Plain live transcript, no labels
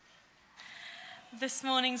This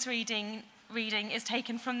morning's reading is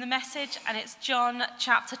taken from the Message, and it's John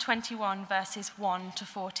chapter 21, verses 1 to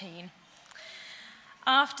 14.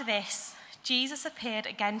 After this, Jesus appeared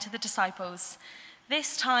again to the disciples,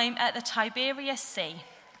 this time at the Tiberias Sea,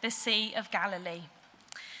 the Sea of Galilee.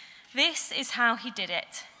 This is how he did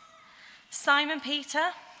it. Simon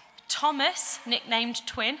Peter, Thomas, nicknamed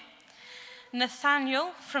Twin,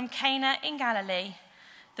 Nathanael from Cana in Galilee,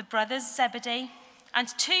 the brothers Zebedee, and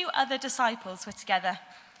 2 other disciples were together.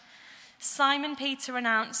 Simon Peter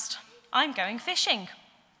announced, "I'm going fishing."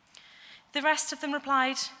 The rest of them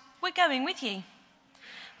replied, "We're going with you."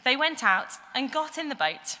 They went out and got in the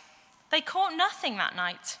boat. They caught nothing that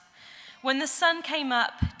night. When the sun came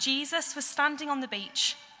up, Jesus was standing on the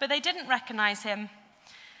beach, but they didn't recognize him.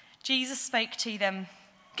 Jesus spoke to them.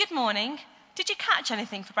 "Good morning. Did you catch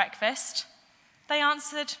anything for breakfast?" They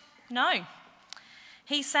answered, "No."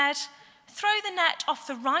 He said, "Throw the net off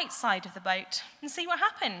the right side of the boat and see what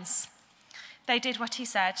happens." They did what he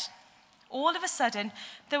said. All of a sudden,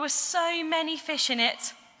 there were so many fish in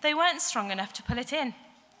it, they weren't strong enough to pull it in.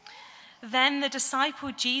 Then the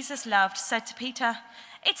disciple Jesus loved said to Peter,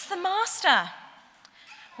 "It's the Master."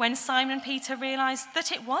 When Simon Peter realized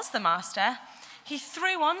that it was the Master, he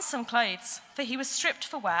threw on some clothes, for he was stripped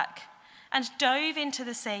for work, and dove into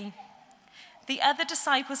the sea. The other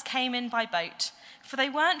disciples came in by boat, for they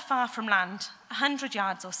weren't far from land, 100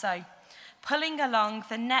 yards or so, pulling along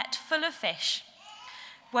the net full of fish.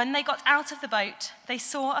 When they got out of the boat, they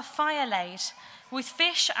saw a fire laid, with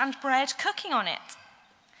fish and bread cooking on it.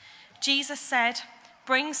 Jesus said,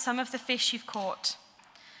 "Bring some of the fish you've caught."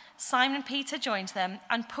 Simon Peter joined them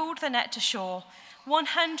and pulled the net to shore,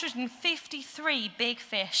 153 big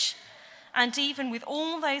fish, and even with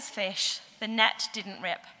all those fish, the net didn't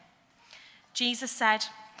rip. Jesus said,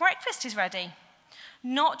 "Breakfast is ready."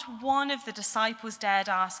 Not one of the disciples dared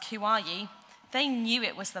ask, "Who are you?" They knew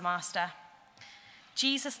it was the Master.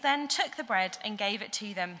 Jesus then took the bread and gave it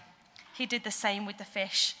to them. He did the same with the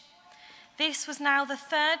fish. This was now the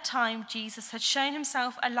 3rd time Jesus had shown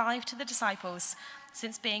himself alive to the disciples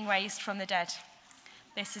since being raised from the dead.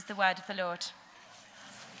 This is the word of the Lord.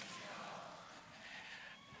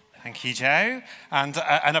 Thank you, Joe. And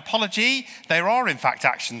an apology, there are in fact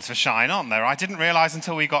actions for Shine, aren't there? I didn't realise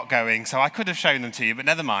until we got going, so I could have shown them to you, but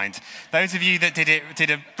never mind. Those of you that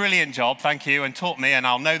did a brilliant job, thank you, and taught me, and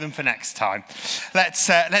I'll know them for next time.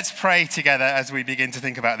 Let's pray together as we begin to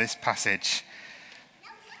think about this passage.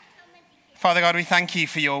 Father God, we thank you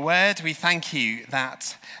for your word. We thank you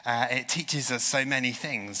that it teaches us so many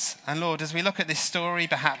things. And Lord, as we look at this story,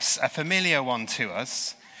 perhaps a familiar one to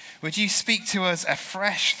us, would you speak to us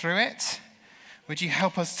afresh through it? Would you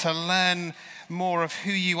help us to learn more of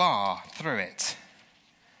who you are through it?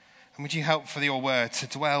 And would you help for your word to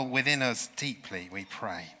dwell within us deeply, we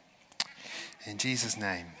pray. In Jesus'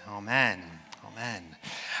 name, amen. Amen.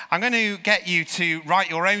 I'm going to get you to write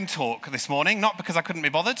your own talk this morning, not because I couldn't be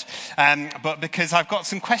bothered, but because I've got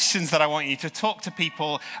some questions that I want you to talk to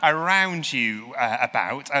people around you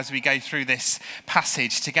about as we go through this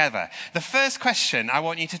passage together. The first question I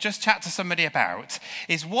want you to just chat to somebody about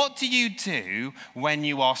is, what do you do when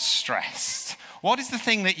you are stressed? What is the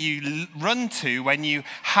thing that you run to when you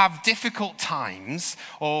have difficult times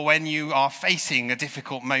or when you are facing a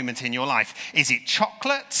difficult moment in your life? Is it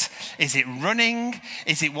chocolate? Is it running?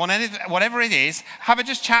 Is it whatever it is? Have a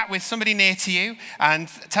just chat with somebody near to you and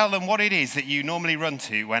tell them what it is that you normally run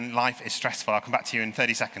to when life is stressful. I'll come back to you in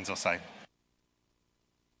 30 seconds or so.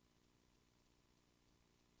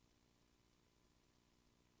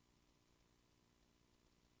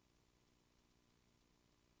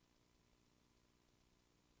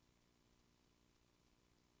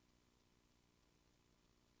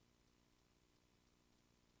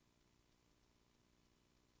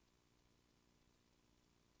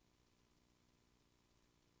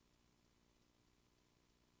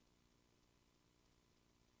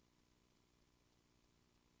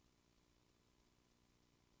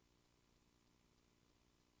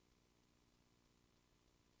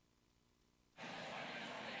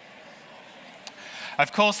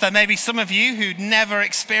 Of course, there may be some of you who never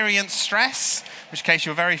experienced stress, in which case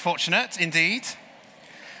you're very fortunate indeed.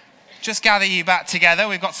 Just gather you back together.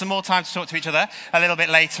 We've got some more time to talk to each other a little bit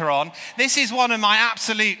later on. This is one of my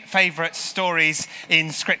absolute favourite stories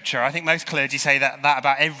in Scripture. I think most clergy say that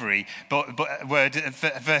about every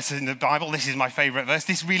verse in the Bible. This is my favourite verse.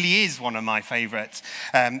 This really is one of my favourite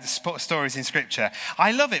stories in Scripture. I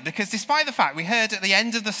love it because despite the fact we heard at the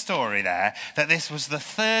end of the story there that this was the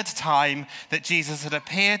 3rd time that Jesus had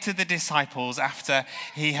appeared to the disciples after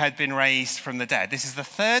he had been raised from the dead. This is the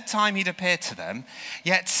 3rd time he'd appeared to them,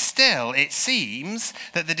 yet still still, it seems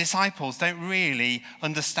that the disciples don't really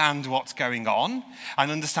understand what's going on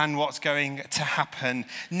and understand what's going to happen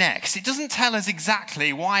next. It doesn't tell us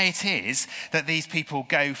exactly why it is that these people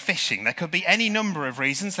go fishing. There could be any number of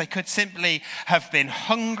reasons. They could simply have been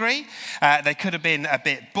hungry. They could have been a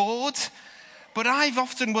bit bored. But I've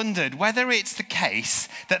often wondered whether it's the case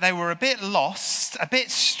that they were a bit lost, a bit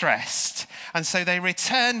stressed, and so they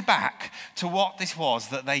returned back to what this was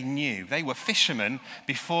that they knew. They were fishermen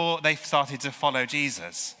before they started to follow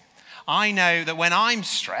Jesus. I know that when I'm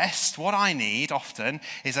stressed, what I need often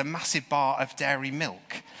is a massive bar of dairy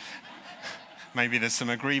milk. Maybe there's some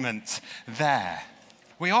agreement there.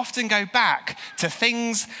 We often go back to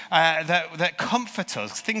things that comfort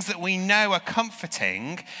us, things that we know are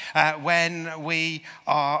comforting when we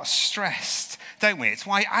are stressed, don't we? It's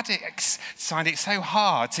why addicts find it so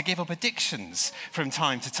hard to give up addictions from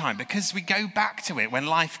time to time, because we go back to it when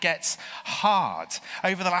life gets hard.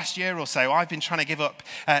 Over the last year or so, I've been trying to give up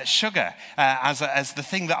sugar as the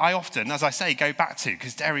thing that I often, as I say, go back to,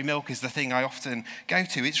 because dairy milk is the thing I often go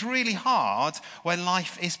to. It's really hard when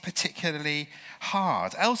life is particularly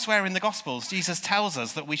hard. Elsewhere in the Gospels, Jesus tells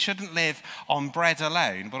us that we shouldn't live on bread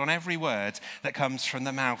alone, but on every word that comes from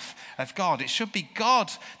the mouth of God. It should be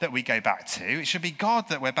God that we go back to. It should be God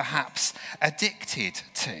that we're perhaps addicted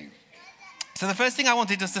to. So the first thing I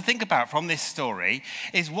wanted us to think about from this story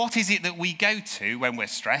is, what is it that we go to when we're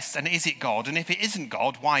stressed, and is it God? And if it isn't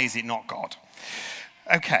God, why is it not God?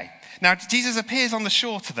 Okay. Now, Jesus appears on the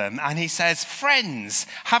shore to them and he says, "Friends,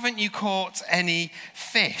 haven't you caught any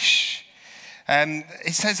fish?"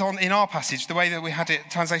 It says in our passage, the way that we had it,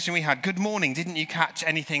 translation we had, "Good morning, didn't you catch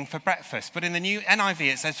anything for breakfast?" But in the new NIV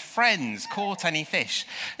it says, "Friends, caught any fish?"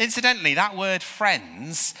 Incidentally, that word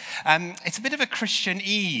friends, it's a bit of a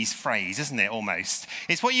Christianese phrase, isn't it, almost?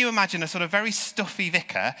 It's what you imagine a sort of very stuffy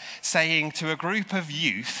vicar saying to a group of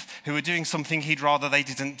youth who are doing something he'd rather they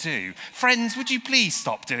didn't do. "Friends, would you please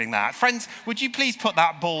stop doing that? Friends, would you please put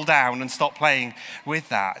that ball down and stop playing with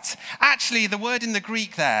that?" Actually, the word in the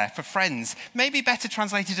Greek there for friends may be better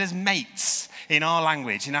translated as mates in our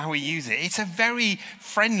language, in how we use it. It's a very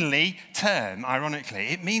friendly term, ironically.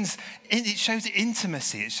 It shows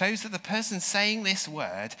intimacy. It shows that the person saying this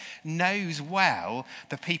word knows well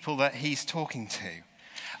the people that he's talking to.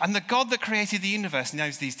 And the God that created the universe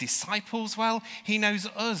knows these disciples well. He knows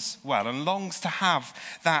us well and longs to have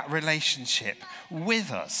that relationship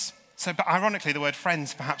with us. So, but ironically, the word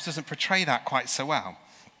friends perhaps doesn't portray that quite so well.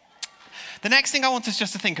 The next thing I want us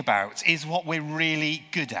just to think about is what we're really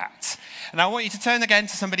good at. And I want you to turn again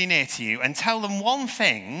to somebody near to you and tell them one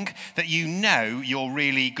thing that you know you're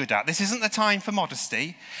really good at. This isn't the time for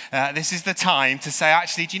modesty. This is the time to say,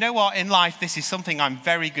 actually, do you know what? In life, this is something I'm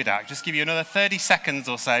very good at. Just give you another 30 seconds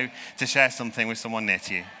or so to share something with someone near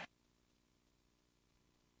to you.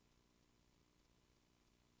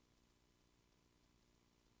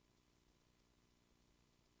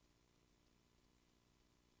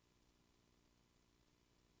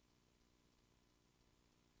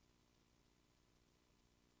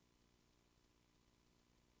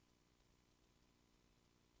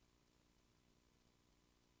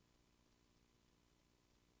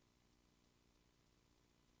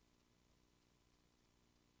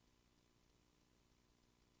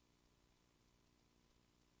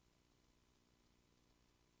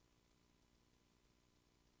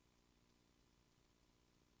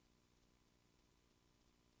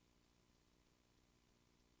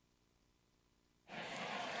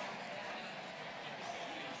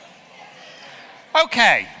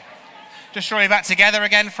 Okay, just drawing back together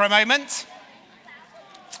again for a moment.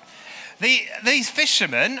 These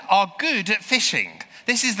fishermen are good at fishing.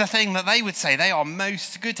 This is the thing that they would say they are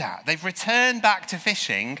most good at. They've returned back to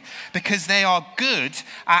fishing because they are good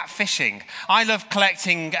at fishing. I love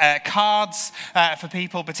collecting cards for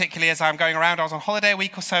people, particularly as I'm going around. I was on holiday a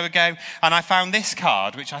week or so ago, and I found this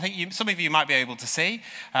card, which I think some of you might be able to see,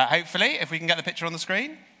 hopefully, if we can get the picture on the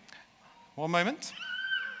screen. One moment.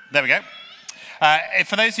 There we go.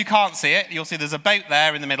 For those who can't see it, you'll see there's a boat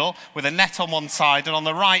there in the middle with a net on one side, and on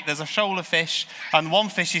the right there's a shoal of fish, and one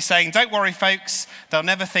fish is saying, "Don't worry, folks, they'll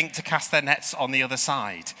never think to cast their nets on the other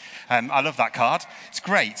side." I love that card. It's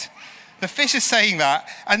great. The fish is saying that,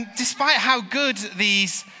 and despite how good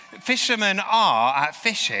these fishermen are at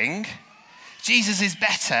fishing, Jesus is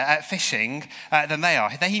better at fishing than they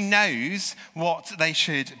are. He knows what they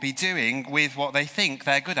should be doing with what they think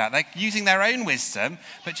they're good at. They're using their own wisdom,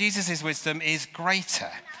 but Jesus' wisdom is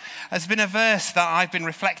greater. There's been a verse that I've been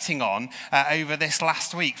reflecting on over this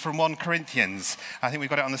last week from 1 Corinthians. I think we've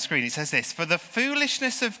got it on the screen. It says this: "For the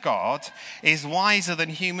foolishness of God is wiser than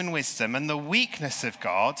human wisdom, and the weakness of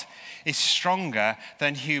God is stronger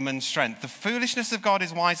than human strength." The foolishness of God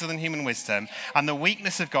is wiser than human wisdom, and the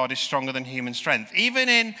weakness of God is stronger than human strength. Even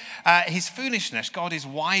in his foolishness, God is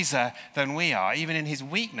wiser than we are. Even in his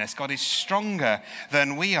weakness, God is stronger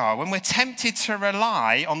than we are. When we're tempted to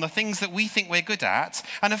rely on the things that we think we're good at,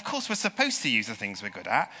 and of course we're supposed to use the things we're good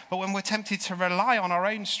at, but when we're tempted to rely on our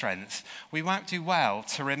own strength, we won't do well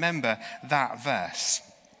to remember that verse.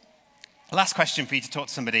 Last question for you to talk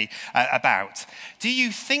to somebody about. Do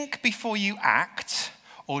you think before you act,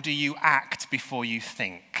 or do you act before you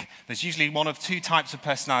think? There's usually one of two types of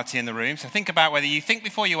personality in the room, so think about whether you think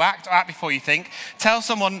before you act or act before you think. Tell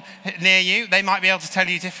someone near you. They might be able to tell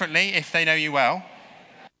you differently if they know you well.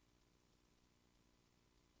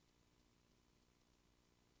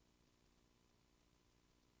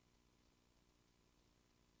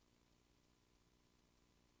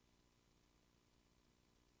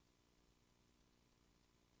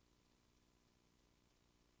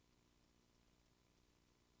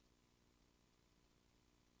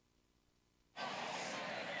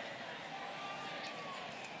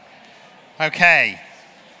 Okay.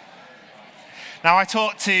 Now, I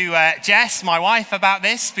talked to Jess, my wife, about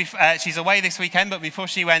this. She's away this weekend, but before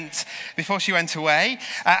she went away,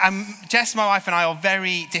 Jess, my wife, and I are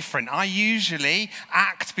very different. I usually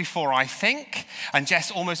act before I think, and Jess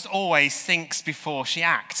almost always thinks before she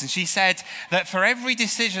acts. And she said that for every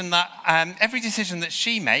decision that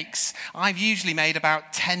she makes, I've usually made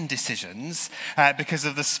about 10 decisions because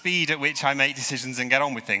of the speed at which I make decisions and get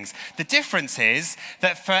on with things. The difference is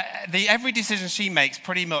that for every decision she makes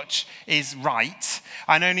pretty much is right,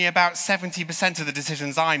 and only about 70% of the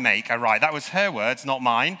decisions I make are right. That was her words, not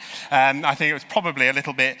mine. I think it was probably a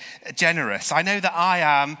little bit generous. I know that I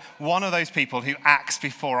am one of those people who acts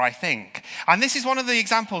before I think. And this is one of the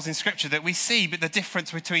examples in Scripture that we see the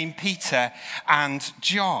difference between Peter and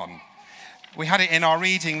John. We had it in our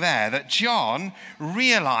reading there that John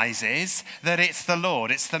realizes that it's the Lord,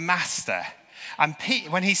 it's the Master. And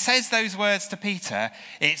when he says those words to Peter,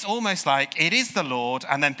 it's almost like it is the Lord,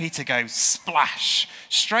 and then Peter goes splash,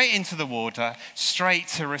 straight into the water, straight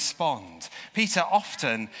to respond. Peter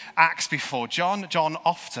often acts before John. John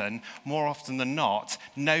often, more often than not,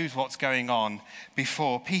 knows what's going on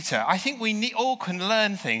before Peter. I think we all can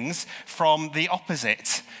learn things from the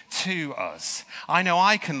opposite to us. I know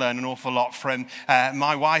I can learn an awful lot from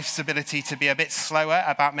my wife's ability to be a bit slower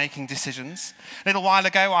about making decisions. A little while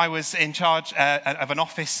ago, I was in charge of an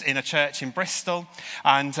office in a church in Bristol,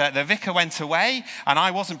 and the vicar went away, and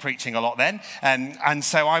I wasn't preaching a lot then, and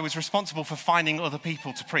so I was responsible for finding other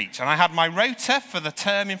people to preach. And I had my rota for the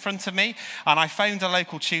term in front of me, and I phoned a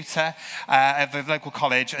local tutor at the local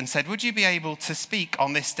college and said, "Would you be able to speak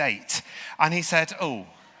on this date?" And he said, "Oh,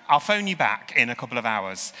 I'll phone you back in a couple of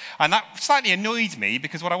hours." And that slightly annoyed me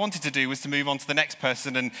because what I wanted to do was to move on to the next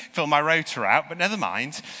person and fill my rota out, but never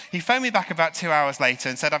mind. He phoned me back about 2 hours later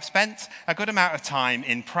and said, "I've spent a good amount of time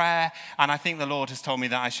in prayer, and I think the Lord has told me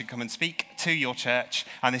that I should come and speak to your church,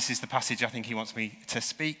 and this is the passage I think he wants me to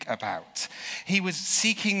speak about." He was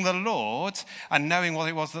seeking the Lord and knowing what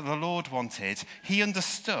it was that the Lord wanted. He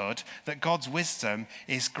understood that God's wisdom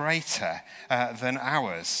is greater than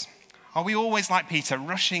ours. Are we always like Peter,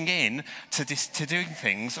 rushing in to doing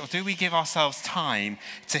things, or do we give ourselves time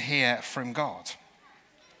to hear from God?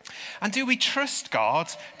 And do we trust God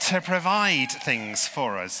to provide things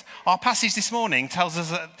for us? Our passage this morning tells us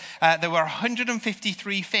that there were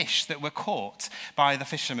 153 fish that were caught by the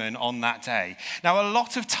fishermen on that day. Now, a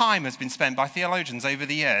lot of time has been spent by theologians over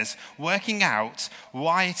the years working out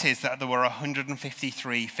why it is that there were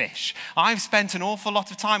 153 fish. I've spent an awful lot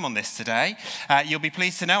of time on this today. You'll be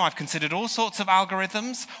pleased to know I've considered all sorts of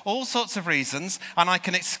algorithms, all sorts of reasons, and I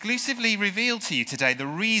can exclusively reveal to you today the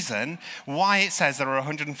reason why it says there are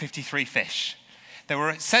 153 fish.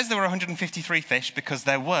 It says there were 153 fish because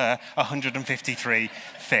there were 153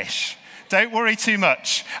 fish. Don't worry too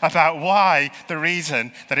much about why, the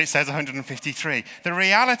reason that it says 153. The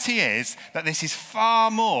reality is that this is far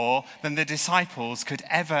more than the disciples could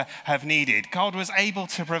ever have needed. God was able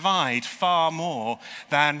to provide far more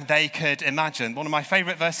than they could imagine. One of my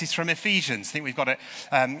favorite verses from Ephesians, I think we've got it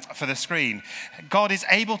for the screen. God is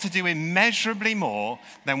able to do immeasurably more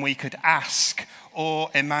than we could ask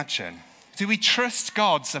or imagine. Do we trust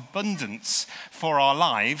God's abundance for our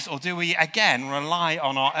lives, or do we again rely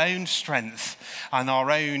on our own strength and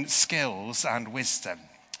our own skills and wisdom?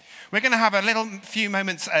 We're going to have a few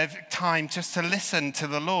moments of time just to listen to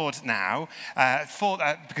the Lord now,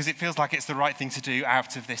 because it feels like it's the right thing to do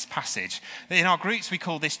out of this passage. In our groups, we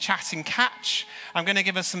call this Chat and Catch. I'm going to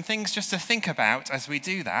give us some things just to think about as we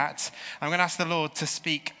do that. I'm going to ask the Lord to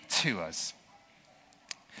speak to us.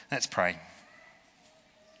 Let's pray.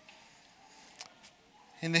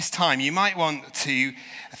 In this time, you might want to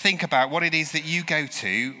think about what it is that you go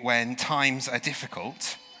to when times are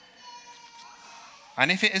difficult. And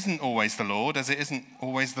if it isn't always the Lord, as it isn't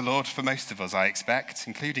always the Lord for most of us, I expect,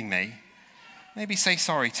 including me, maybe say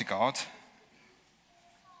sorry to God.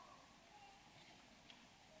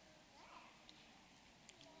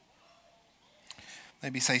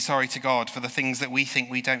 Maybe say sorry to God for the things that we think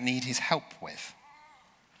we don't need his help with,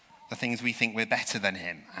 the things we think we're better than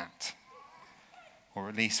him at, or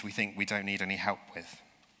at least we think we don't need any help with.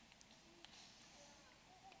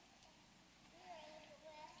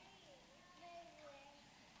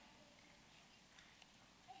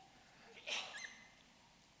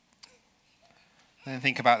 Then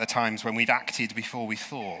think about the times when we've acted before we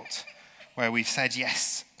thought, where we've said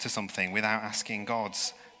yes to something without asking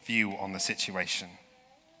God's view on the situation.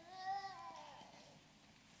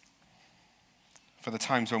 For the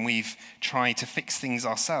times when we've tried to fix things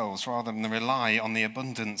ourselves rather than rely on the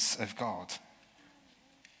abundance of God.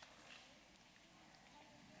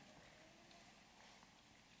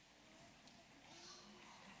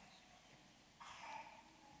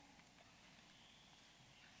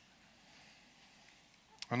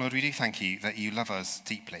 And Lord, we do thank you that you love us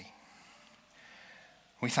deeply.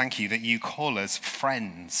 We thank you that you call us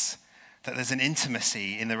friends, that there's an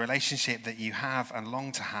intimacy in the relationship that you have and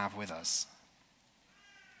long to have with us.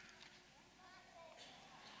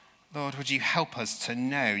 Lord, would you help us to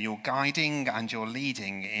know your guiding and your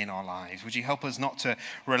leading in our lives? Would you help us not to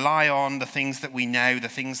rely on the things that we know, the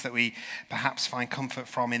things that we perhaps find comfort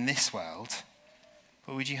from in this world,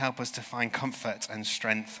 but would you help us to find comfort and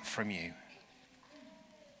strength from you?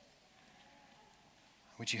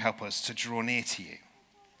 Would you help us to draw near to you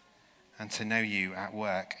and to know you at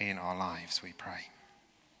work in our lives, we pray.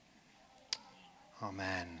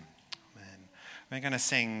 Amen. Amen. We're going to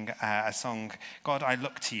sing a song, God, I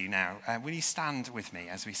Look to You now. Will you stand with me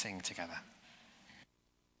as we sing together?